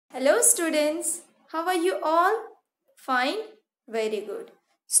Hello students, how are you all? Fine? Very good.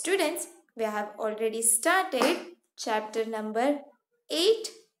 Students, we have already started chapter number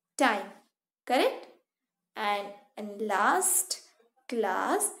 8, time, correct? And in last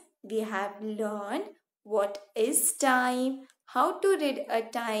class, we have learned what is time, how to read a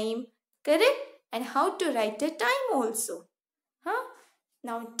time, correct? And how to write a time also. Huh?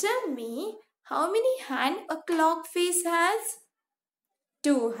 Now tell me, how many hands a clock face has?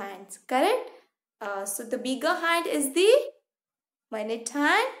 2 hands, correct? So the bigger hand is the minute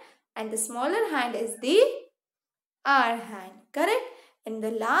hand and the smaller hand is the hour hand, correct? In the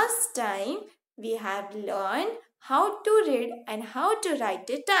last time, we have learned how to read and how to write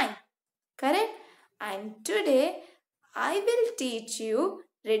a time, correct? And today, I will teach you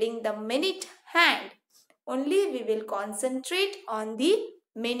reading the minute hand. Only we will concentrate on the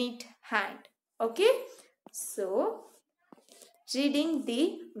minute hand, okay? So, reading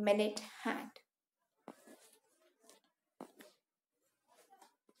the minute hand.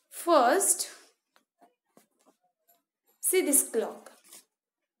 First, see this clock.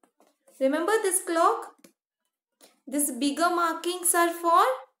 Remember this clock? These bigger markings are for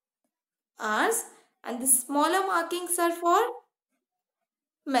hours and the smaller markings are for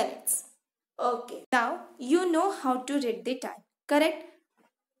minutes. Okay, now you know how to read the time, correct?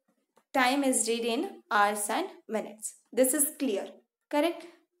 Time is read in hours and minutes. This is clear, correct?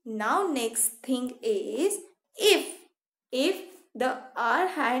 Now next thing is if the hour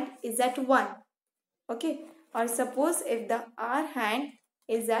hand is at 1, okay, or suppose if the hour hand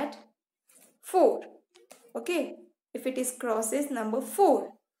is at 4, okay, if it is crosses number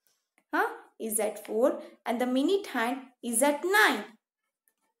 4, is at 4 and the minute hand is at 9,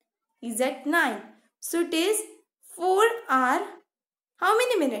 so it is 4 hour, how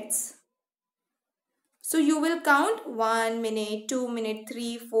many minutes? So you will count 1 minute, 2 minute,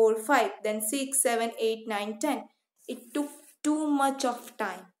 3, 4, 5, then 6, 7, 8, 9, 10. It took too much of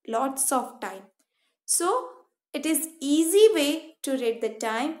time, lots of time. So it is easy way to read the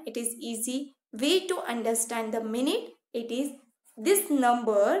time. It is easy way to understand the minute. It is this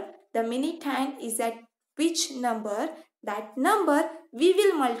number, the minute hand is at which number? That number we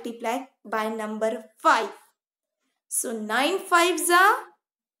will multiply by number 5. So 9 5s are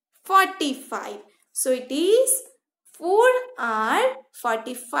 45. So it is 4 hour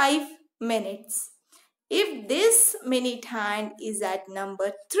 45 minutes. If this minute hand is at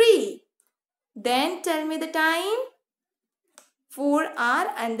number 3, then tell me the time. 4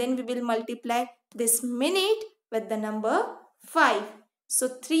 hour and then we will multiply this minute with the number 5. So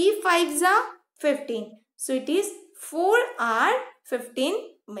 3 5s are 15. So it is 4 hour 15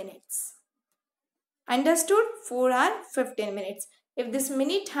 minutes. Understood? 4 hour 15 minutes. If this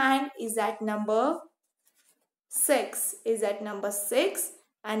minute hand is at number 6,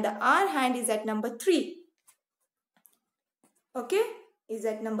 and the hour hand is at number 3. Okay? Is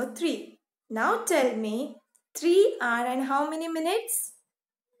at number 3. Now tell me 3 hour and how many minutes?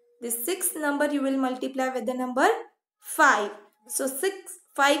 This 6th number you will multiply with the number 5. So 5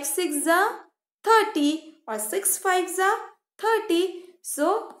 6s are 30 or 6 5s are 30.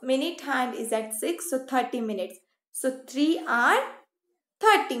 So minute hand is at 6, so 30 minutes. So 3 hour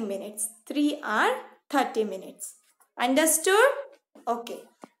 30 minutes. 3 hour 30 minutes. Understood? Okay.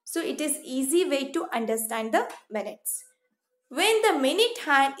 So it is easy way to understand the minutes. When the minute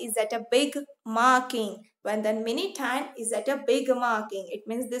hand is at a big marking, it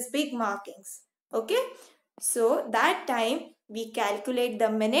means this big markings. Okay. So that time we calculate the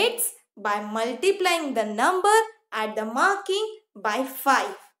minutes by multiplying the number at the marking by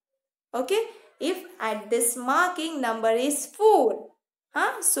 5. Okay. If at this marking number is 4,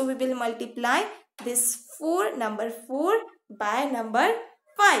 so we will multiply this number 4 by number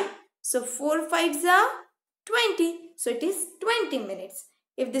 5. So 4 5s are 20. So it is 20 minutes.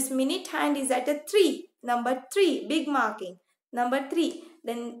 If this minute hand is at a 3, number 3, big marking, number 3,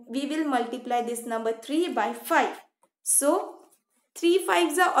 then we will multiply this number 3 by 5. So 3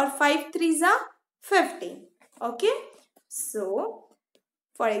 5s are or 5 3s are 15. Okay. So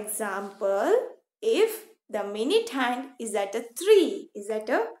for example, if the minute hand is at a 3,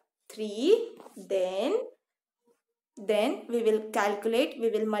 then we will calculate, we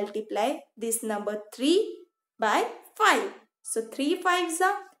will multiply this number 3 by 5. So 3 5s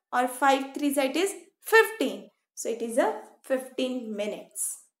are or 5 3s it is 15. So it is a 15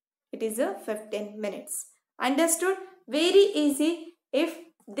 minutes. Understood? Very easy. If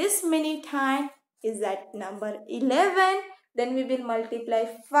this minute hand is at number 11, then we will multiply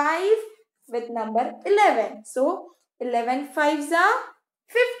 5 with number 11. So 11 5s are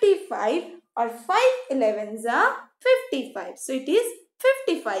 55 or 5 11s are 55. So it is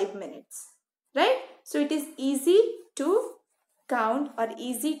 55 minutes. Right? So it is easy to count or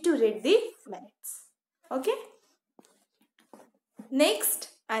easy to read the minutes. Okay? Next,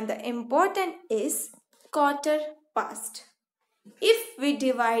 and the important is quarter past. If we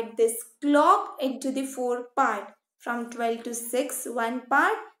divide this clock into the 4 part, from 12 to 6 one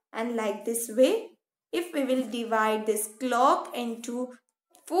part, and like this way, if we will divide this clock into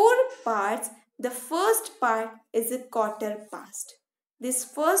 4 parts, the first part is a quarter past. This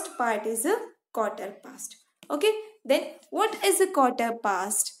first part is a quarter past. Okay, then what is a quarter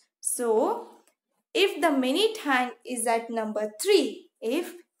past? So, if the minute hand is at number 3,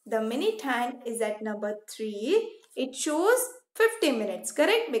 if the minute hand is at number 3, it shows 50 minutes,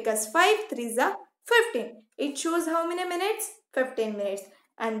 correct? Because 5 3s are 15. It shows how many minutes? 15 minutes.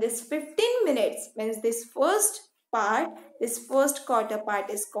 And this 15 minutes means this first part, this first quarter part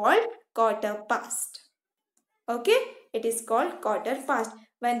is called quarter past. Okay? It is called quarter past.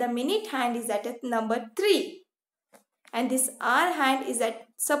 When the minute hand is at number 3 and this hour hand is at,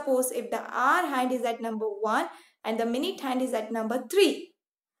 suppose if the hour hand is at number 1 and the minute hand is at number 3.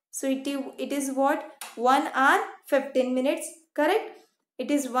 So it is what? 1 hour 15 minutes, correct? It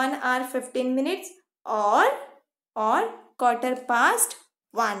is 1 hour 15 minutes or quarter past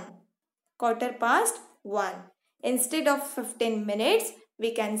 1. Quarter past 1. Instead of 15 minutes,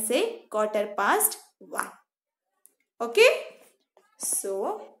 we can say quarter past 1. Okay?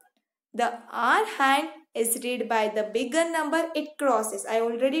 So, the hour hand is read by the bigger number it crosses. I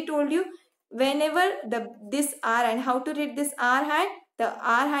already told you whenever this hour and how to read this hour hand. The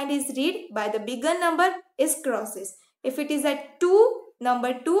hour hand is read by the bigger number is crosses. If it is at 2,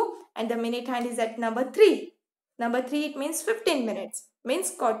 number 2 and the minute hand is at number 3. Number 3 it means 15 minutes.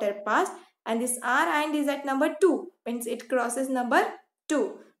 Means quarter past. And this hour hand is at number 2. Means it crosses number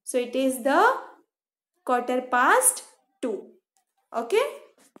 2. So it is the quarter past 2. Okay.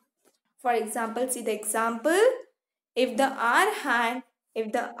 For example, see the example. If the hour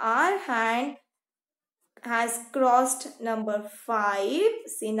hand has crossed number 5,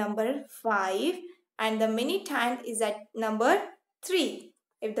 see number 5, and the minute hand is at number 3.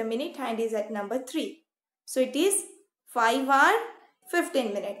 If the minute hand is at number 3. So it is 5 hour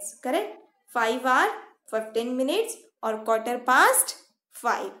 15 minutes, correct? 5 hour 15 minutes or quarter past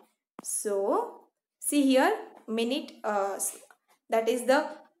 5. So, see here, minute, that is the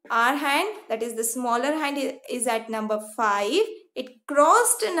hour hand, that is the smaller hand is at number 5. It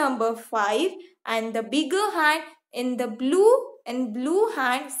crossed number 5 and the bigger hand in the blue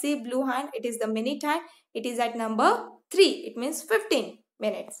hand, see blue hand, it is the minute hand, it is at number 3. It means 15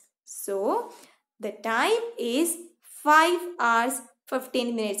 minutes. So, the time is 5 hours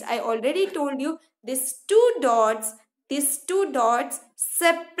 15 minutes. I already told you these two dots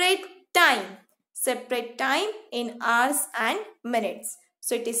separate time in hours and minutes.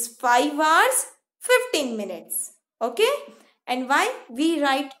 So it is 5 hours 15 minutes. Okay? And why we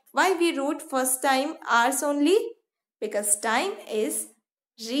wrote first time hours only? Because time is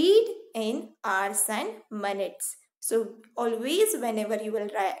read in hours and minutes. So always whenever you will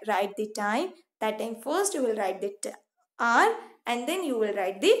write the time, that time first you will write the hour and then you will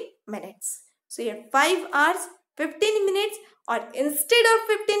write the minutes. So here 5 hours 15 minutes, or instead of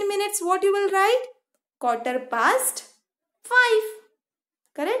 15 minutes what you will write? Quarter past 5.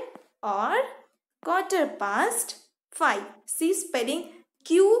 Correct? Or quarter past 5. See spelling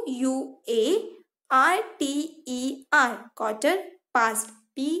QUARTER. Quarter past.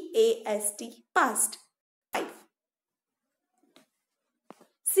 PAST. Past. 5.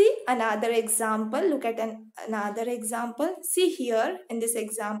 See another example. Look at another example. See here in this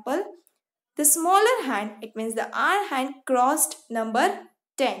example. The smaller hand, it means the hour hand crossed number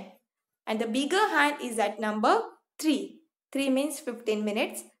 10. And the bigger hand is at number 3. 3 means 15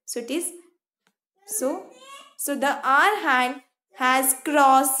 minutes. So it is, so the hour hand has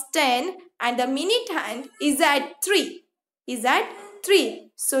crossed 10 and the minute hand is at 3.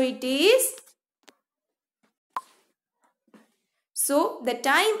 So it is, so the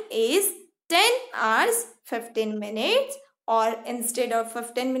time is 10 hours 15 minutes, or instead of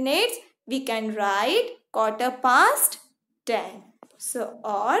 15 minutes we can write quarter past 10. So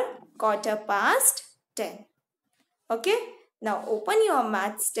or quarter past 10. Okay. Now open your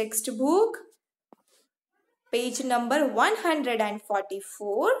maths textbook, page number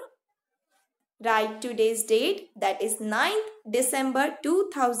 144. Write today's date, that is 9th December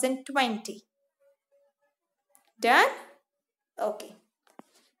 2020. Done? Okay.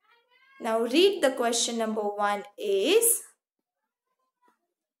 Now read the question number 1 is,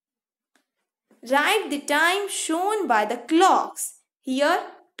 write the time shown by the clocks.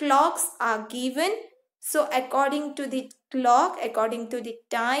 Here clocks are given. So according to the clock, according to the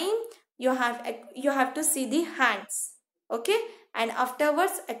time, you have to see the hands. Okay, and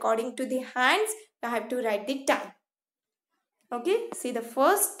afterwards, according to the hands, you have to write the time. Okay, see the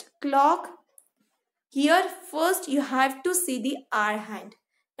first clock. Here first you have to see the hour hand.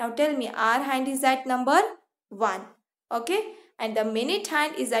 Now tell me, hour hand is at number 1. Okay, and the minute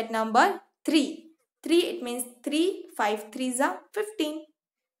hand is at number 3. 3, it means 3, 5 3s are 15.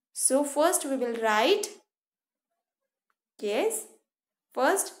 So first we will write, yes,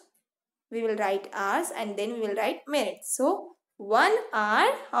 first we will write hours and then we will write minutes. So 1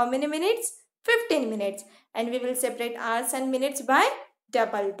 hour, how many minutes? 15 minutes. And we will separate hours and minutes by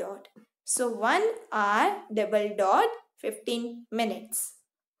double dot. So 1 hour double dot 15 minutes.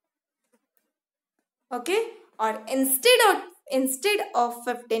 Okay, or instead of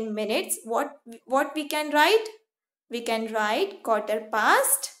 15 minutes, what we can write? We can write quarter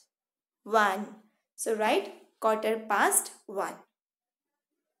past 1. So write quarter past 1.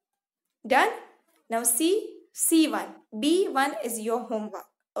 Done? Now see C1. B1 is your homework.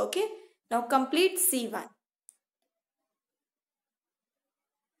 Okay, now complete C1.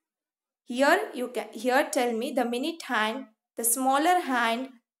 Here tell me the minute hand, the smaller hand.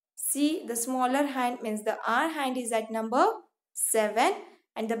 See, the smaller hand means the hour hand is at number 7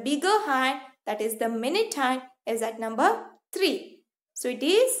 and the bigger hand, that is the minute hand, is at number 3. So it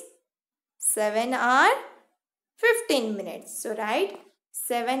is 7 hour 15 minutes. So write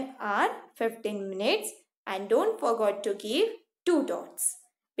 7 hour 15 minutes and don't forget to give 2 dots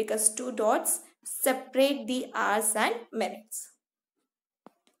because 2 dots separate the hours and minutes.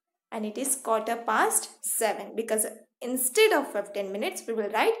 And it is quarter past 7 because instead of 15 minutes we will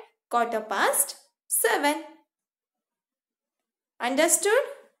write quarter past 7. Understood?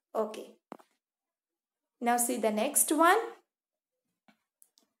 Okay. Now see the next one.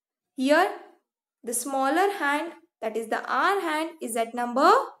 Here the smaller hand, that is the hour hand, is at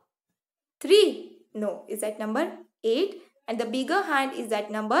number 3. No, is at number 8 and the bigger hand is at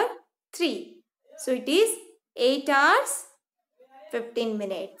number 3. So it is 8 hours 15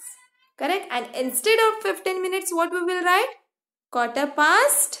 minutes. Correct? And instead of 15 minutes, what we will write? Quarter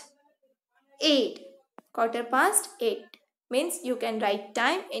past 8. Quarter past 8 means you can write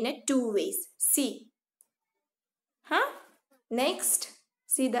time in a 2 ways. See. Next,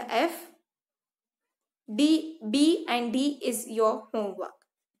 see the F. D, B and D is your homework.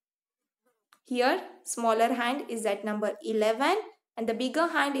 Here, smaller hand is at number 11 and the bigger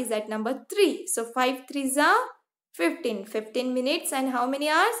hand is at number 3. So 5 3s are 15. 15 minutes and how many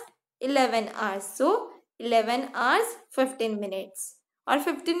hours? 11 hours. So 11 hours 15 minutes. Or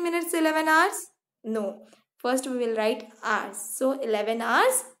 15 minutes 11 hours? No. First we will write hours. So 11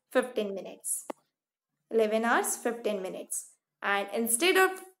 hours 15 minutes. 11 hours 15 minutes. And instead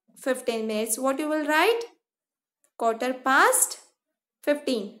of 15 minutes, what you will write? Quarter past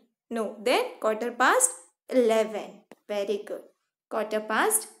 15. No, then quarter past 11. Very good. Quarter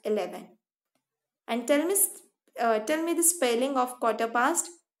past 11. And tell me the spelling of quarter past.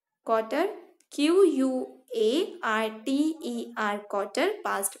 Quarter, Q-U-A-R-T-E-R, quarter,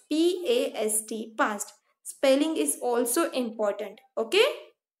 past, P-A-S-T, past. Spelling is also important. Okay?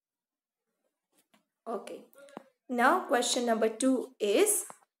 Okay. Now question number 2 is,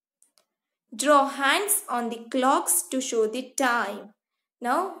 draw hands on the clocks to show the time.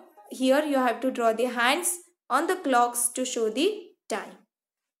 Now here you have to draw the hands on the clocks to show the time.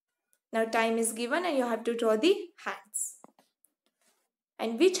 Now time is given and you have to draw the hands.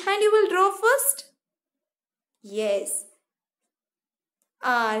 And which hand you will draw first? Yes,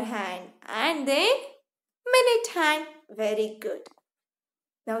 hour hand and then minute hand. Very good.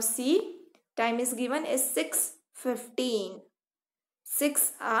 Now see, time is given is 6:15.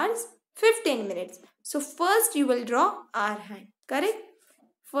 6 hours 15 minutes. So first you will draw hour hand. Correct?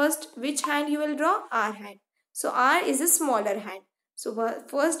 First, which hand you will draw? Hour hand. So hour is a smaller hand. So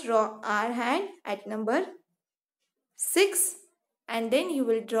first draw hour hand at number 6 and then you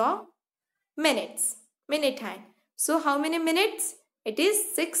will draw minutes. Minute hand. So how many minutes? It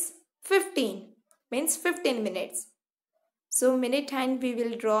is 6:15. Means 15 minutes. So minute hand we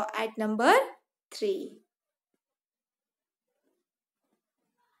will draw at number 3.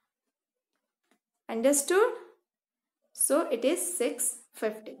 Understood? So it is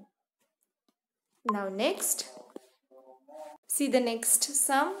 6:15. Now next, see the next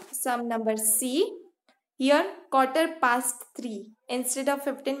sum number C. Here quarter past 3. Instead of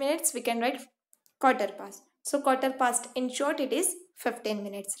 15 minutes we can write quarter past. So quarter past, in short it is 15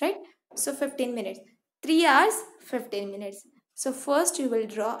 minutes, right? So 15 minutes. 3 hours 15 minutes. So first you will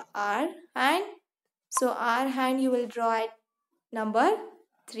draw hour hand. So hour hand you will draw at number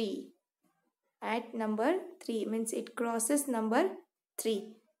 3. at number 3, means it crosses number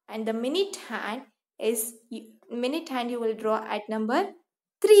 3. And the minute hand you will draw at number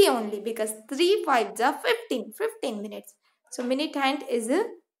 3 only, because 3 5s are 15 minutes. So minute hand is a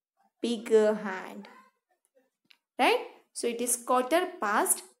bigger hand, right? So it is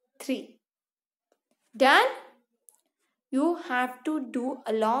 3:15. Done? You have to do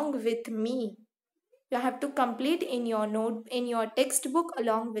along with me. You have to complete in your textbook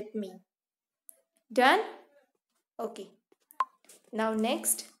along with me. Done? Okay. Now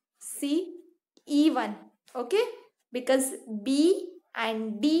next, see E1. Okay? Because B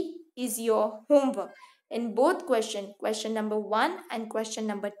and D is your homework. In both question number 1 and question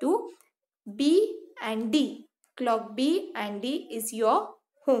number 2, B and D, clock B and D is your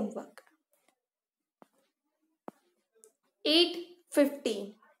homework.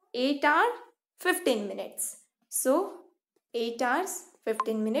 8:15. 8 hours 15 minutes. So 8 hours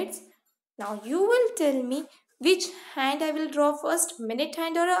 15 minutes. Now you will tell me which hand I will draw first, minute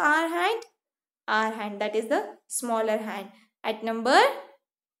hand or hour hand? Hour hand, that is the smaller hand at number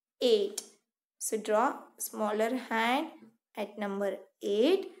 8. So draw smaller hand at number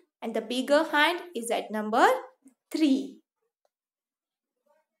 8 and the bigger hand is at number 3.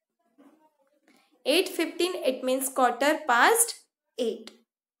 8:15, it means 8:15.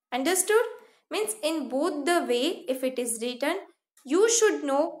 Understood? Means in both the way, if it is written, you should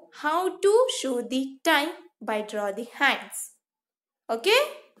know how to show the time by draw the hands. Okay?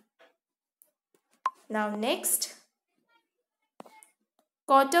 Now next,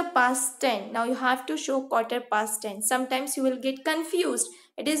 10:15. Now you have to show 10:15. Sometimes you will get confused.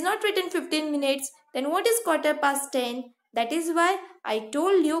 It is not written 15 minutes. Then what is 10:15? That is why I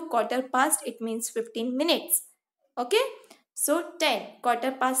told you 10:15, it means 15 minutes. Okay? So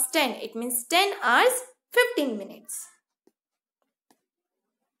 10:10, it means 10 hours 15 minutes.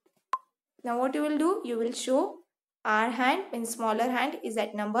 Now what you will do? You will show our hand, means smaller hand is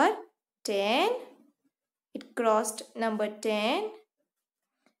at number 10. It crossed number 10.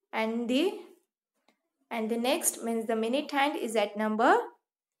 And the next means the minute hand is at number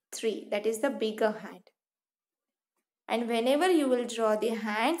 3. That is the bigger hand. And whenever you will draw the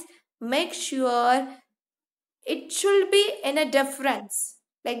hands, make sure it should be in a difference.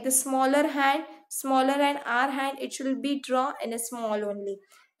 Like the smaller hand and our hand, it should be drawn in a small only.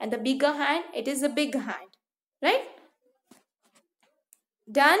 And the bigger hand, it is a big hand. Right?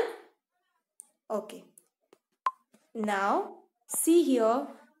 Done? Okay. Now, see here,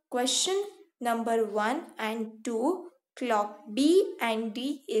 question number 1 and 2, clock B and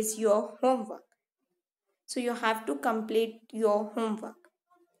D is your homework. So you have to complete your homework.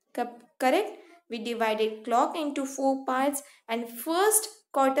 Correct? We divided clock into 4 parts and first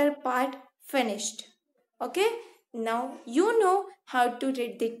quarter part finished. Okay? Now you know how to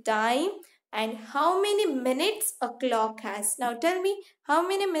read the time and how many minutes a clock has. Now tell me, how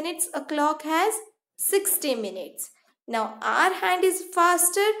many minutes a clock has? 60 minutes. Now our hand is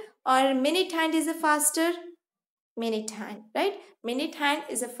faster or minute hand is faster? Minute hand, right? Minute hand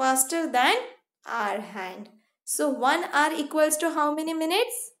is faster than our hand. So 1 hour equals to how many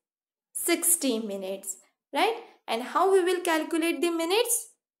minutes? 60 minutes, right? And how we will calculate the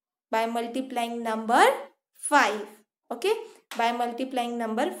minutes? By multiplying number 5. Okay? By multiplying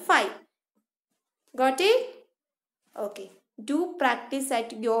number 5. Got it? Okay. Do practice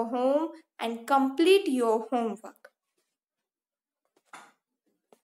at your home and complete your homework.